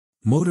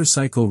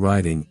Motorcycle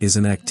riding is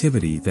an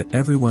activity that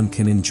everyone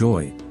can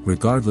enjoy,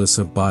 regardless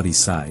of body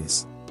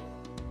size.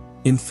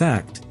 In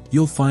fact,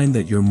 you'll find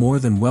that you're more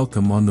than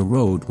welcome on the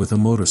road with a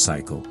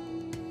motorcycle.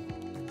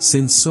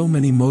 Since so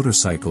many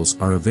motorcycles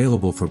are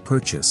available for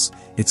purchase,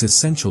 it's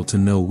essential to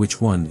know which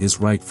one is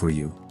right for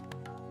you.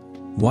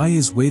 Why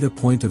is weight a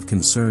point of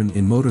concern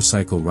in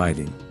motorcycle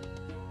riding?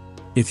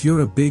 If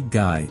you're a big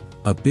guy,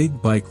 a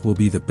big bike will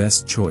be the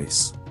best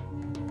choice.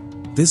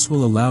 This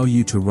will allow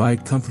you to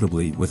ride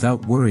comfortably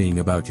without worrying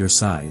about your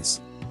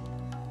size.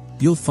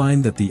 You'll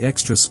find that the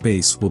extra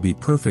space will be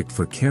perfect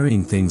for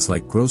carrying things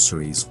like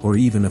groceries or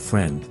even a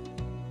friend.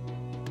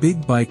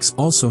 Big bikes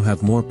also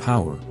have more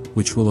power,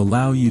 which will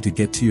allow you to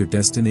get to your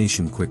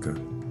destination quicker.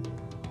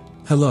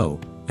 Hello,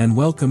 and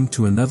welcome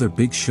to another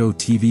Bigshow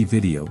TV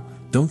video.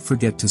 Don't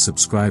forget to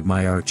subscribe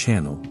our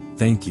channel,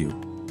 thank you.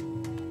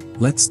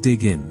 Let's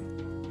dig in.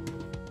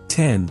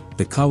 10.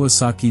 The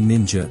Kawasaki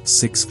Ninja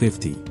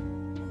 650.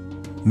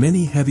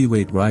 Many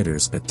heavyweight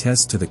riders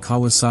attest to the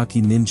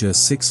Kawasaki Ninja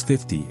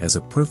 650 as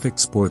a perfect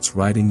sports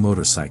riding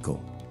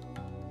motorcycle.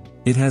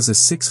 It has a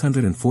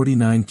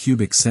 649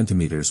 cubic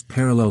centimeters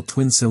parallel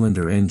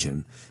twin-cylinder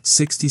engine,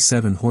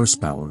 67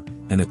 horsepower,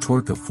 and a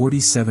torque of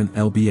 47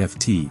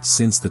 lb-ft.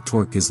 Since the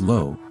torque is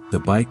low, the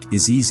bike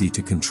is easy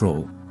to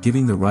control,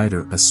 giving the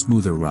rider a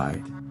smoother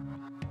ride.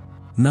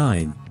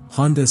 9.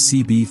 Honda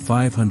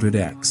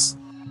CB500X.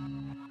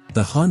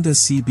 The Honda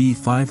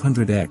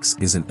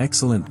CB500X is an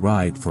excellent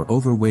ride for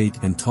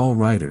overweight and tall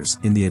riders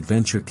in the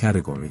adventure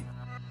category.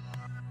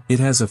 It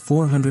has a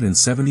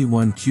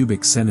 471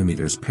 cubic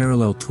centimeters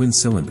parallel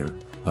twin-cylinder,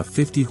 a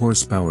 50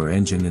 horsepower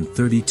engine and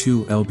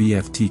 32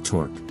 lb-ft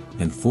torque,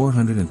 and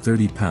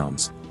 430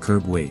 pounds,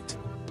 curb weight.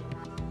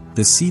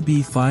 The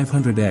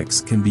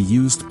CB500X can be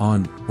used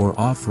on or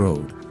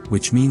off-road,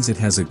 which means it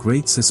has a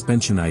great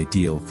suspension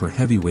ideal for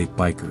heavyweight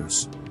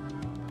bikers.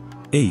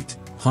 8.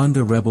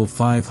 Honda Rebel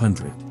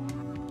 500.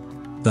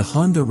 The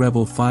Honda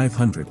Rebel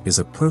 500 is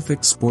a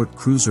perfect sport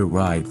cruiser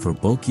ride for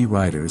bulky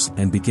riders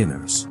and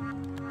beginners.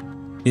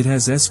 It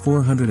has a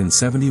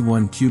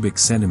 471 cubic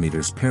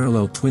centimeters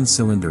parallel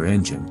twin-cylinder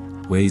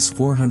engine, weighs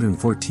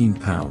 414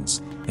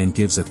 pounds, and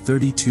gives a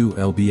 32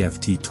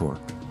 lb-ft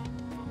torque.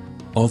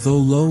 Although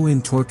low in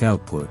torque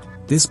output,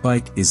 this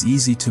bike is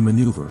easy to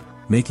maneuver,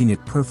 making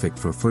it perfect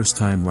for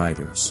first-time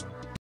riders.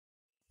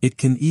 It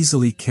can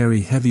easily carry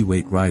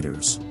heavyweight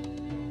riders.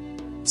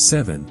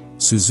 7.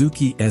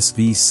 Suzuki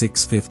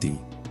SV650.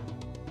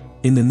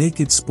 In the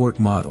naked sport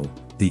model,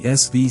 the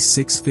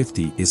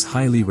SV650 is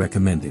highly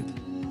recommended.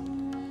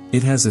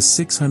 It has a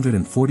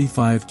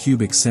 645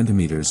 cubic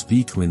centimeters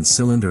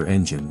V-twin-cylinder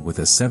engine with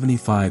a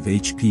 75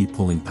 HP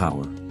pulling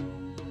power.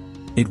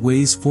 It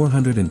weighs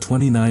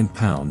 429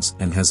 pounds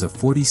and has a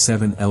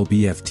 47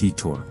 lb-ft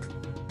torque.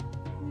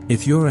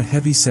 If you're a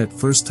heavy-set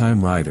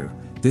first-time rider,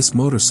 this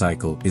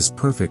motorcycle is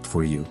perfect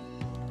for you.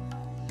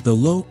 The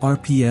low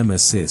RPM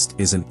assist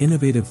is an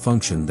innovative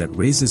function that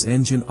raises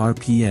engine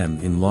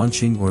RPM in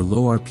launching or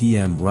low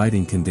RPM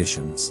riding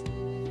conditions.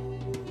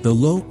 The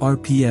low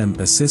RPM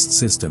assist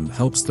system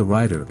helps the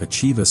rider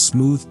achieve a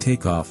smooth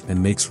takeoff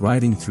and makes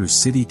riding through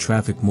city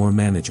traffic more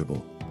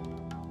manageable.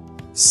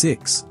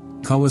 6.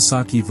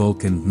 Kawasaki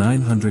Vulcan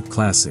 900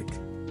 Classic.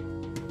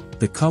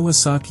 The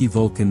Kawasaki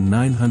Vulcan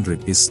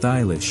 900 is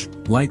stylish,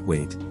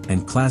 lightweight,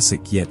 and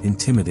classic yet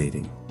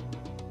intimidating.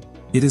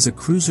 It is a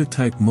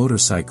cruiser-type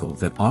motorcycle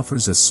that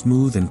offers a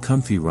smooth and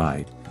comfy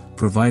ride,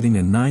 providing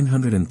a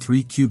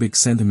 903 cubic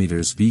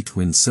centimeters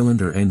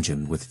V-twin-cylinder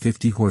engine with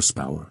 50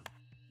 horsepower.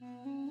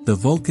 The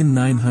Vulcan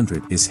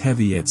 900 is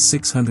heavy at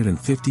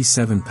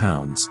 657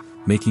 pounds,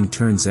 making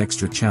turns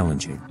extra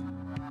challenging.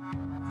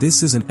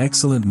 This is an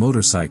excellent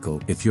motorcycle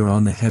if you're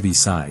on the heavy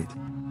side.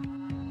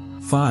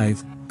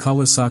 5.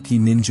 Kawasaki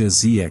Ninja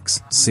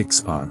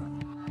ZX-6R.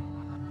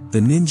 The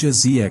Ninja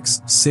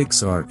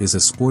ZX-6R is a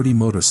sporty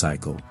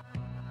motorcycle.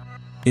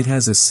 It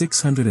has a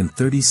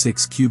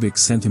 636 cubic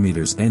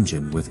centimeters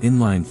engine with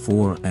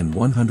inline-4 and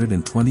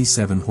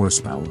 127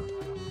 horsepower.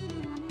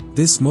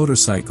 This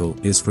motorcycle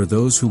is for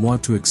those who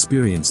want to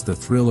experience the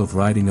thrill of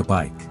riding a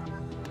bike.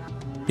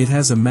 It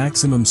has a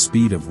maximum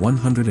speed of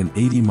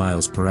 180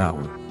 miles per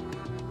hour.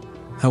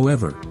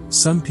 However,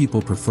 some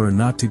people prefer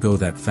not to go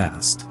that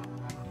fast.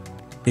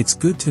 It's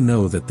good to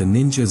know that the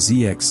Ninja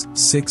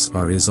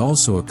ZX-6R is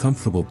also a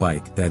comfortable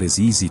bike that is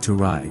easy to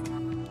ride.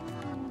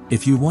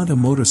 If you want a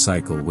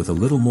motorcycle with a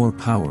little more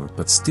power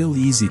but still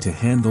easy to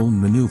handle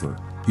and maneuver,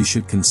 you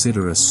should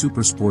consider a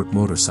supersport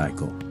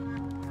motorcycle.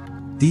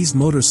 These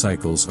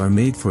motorcycles are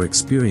made for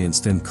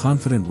experienced and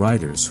confident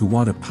riders who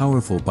want a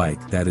powerful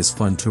bike that is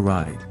fun to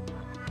ride.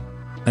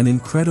 An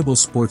incredible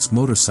sports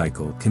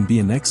motorcycle can be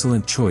an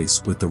excellent choice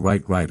with the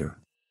right rider.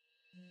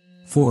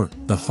 4.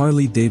 The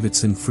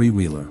Harley-Davidson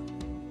Freewheeler.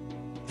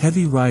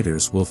 Heavy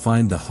riders will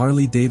find the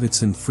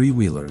Harley-Davidson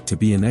Freewheeler to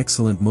be an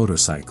excellent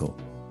motorcycle.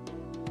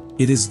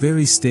 It is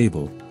very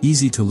stable,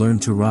 easy to learn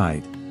to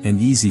ride, and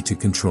easy to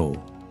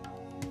control.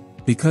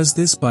 Because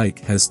this bike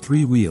has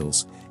 3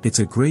 wheels, it's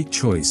a great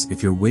choice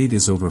if your weight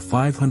is over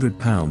 500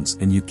 pounds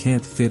and you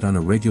can't fit on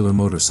a regular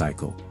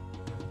motorcycle.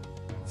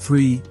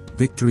 3.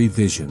 Victory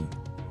Vision.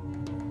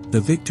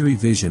 The Victory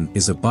Vision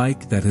is a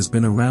bike that has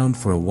been around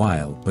for a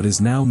while but is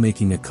now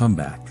making a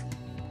comeback.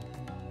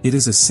 It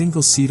is a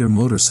single-seater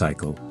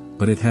motorcycle,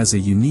 but it has a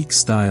unique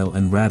style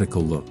and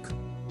radical look.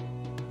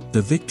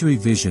 The Victory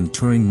Vision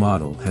Touring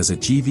model has a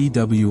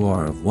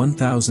GVWR of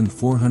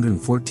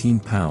 1,414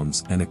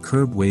 pounds and a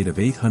curb weight of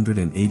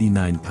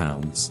 889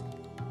 pounds.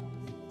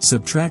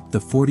 Subtract the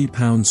 40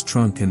 pounds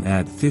trunk and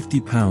add 50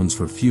 pounds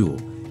for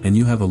fuel, and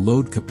you have a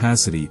load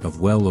capacity of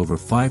well over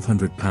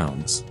 500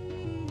 pounds.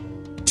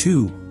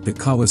 2. The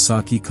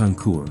Kawasaki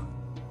Concours.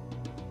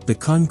 The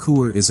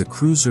Concours is a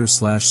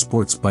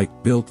cruiser/sports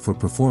bike built for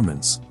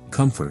performance,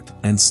 comfort,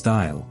 and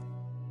style.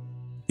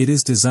 It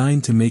is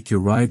designed to make your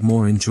ride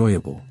more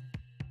enjoyable.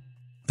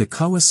 The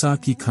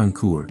Kawasaki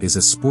Concours is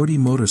a sporty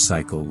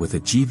motorcycle with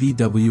a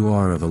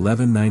GVWR of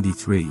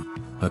 1193,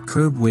 a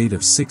curb weight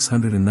of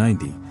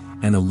 690,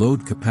 and a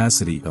load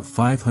capacity of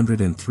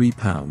 503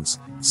 pounds,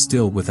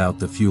 still without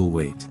the fuel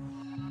weight.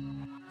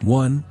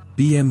 1.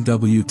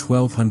 BMW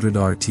 1200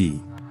 RT.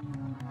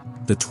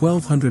 The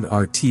 1200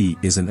 RT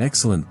is an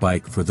excellent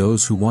bike for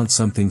those who want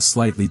something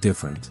slightly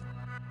different.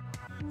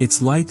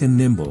 It's light and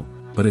nimble,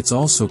 but it's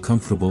also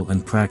comfortable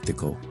and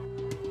practical.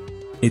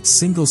 Its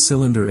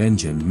single-cylinder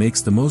engine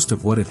makes the most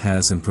of what it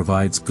has and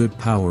provides good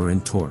power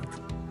and torque.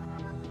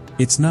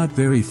 It's not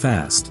very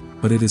fast,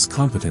 but it is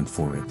competent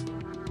for it.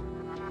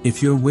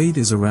 If your weight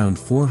is around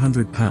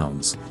 400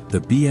 pounds,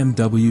 the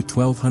BMW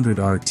 1200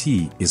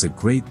 RT is a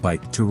great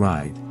bike to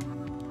ride.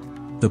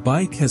 The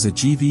bike has a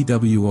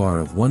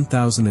GVWR of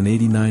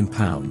 1,089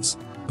 pounds,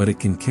 but it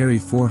can carry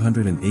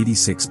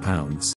 486 pounds.